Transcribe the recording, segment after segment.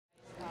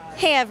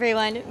Hey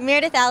everyone,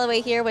 Meredith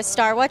Alloway here with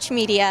Star Watch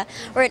Media.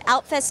 We're at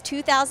Outfest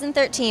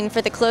 2013 for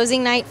the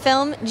closing night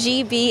film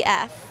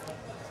G.B.F.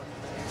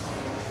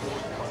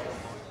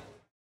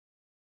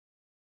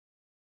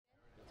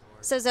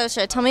 So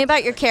Xosha, tell me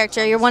about your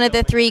character. You're one of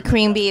the three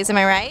Queen Bees, am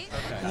I right?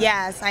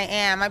 Yes, I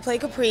am. I play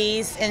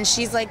Caprice, and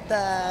she's like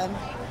the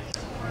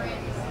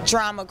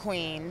drama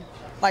queen,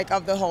 like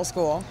of the whole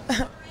school.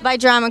 By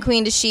drama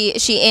queen, is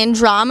she in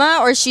drama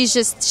or she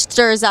just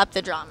stirs up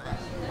the drama?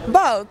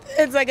 Both.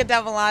 It's like a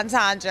double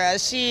entendre.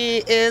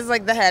 She is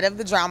like the head of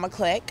the drama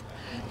clique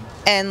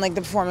and like the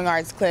performing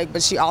arts clique,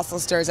 but she also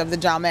stirs up the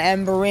drama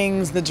and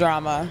brings the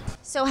drama.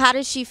 So how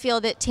does she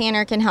feel that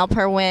Tanner can help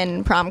her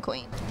win prom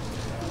queen?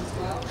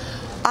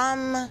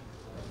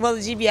 Well,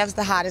 the G.B.F's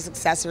the hottest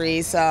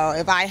accessory, so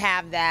if I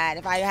have that,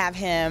 if I have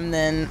him,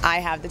 then I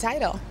have the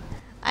title.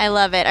 I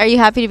love it. Are you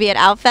happy to be at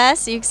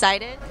Outfest? Are you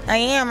excited? I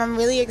am. I'm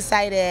really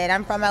excited.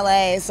 I'm from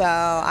LA, so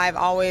I've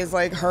always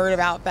like heard of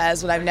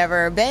Outfest, but I've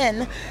never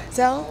been.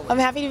 So I'm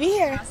happy to be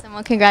here. Awesome.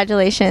 Well,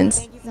 congratulations.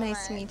 Thank you so nice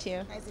much. to meet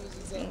you. Nice to meet you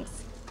too.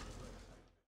 Thanks.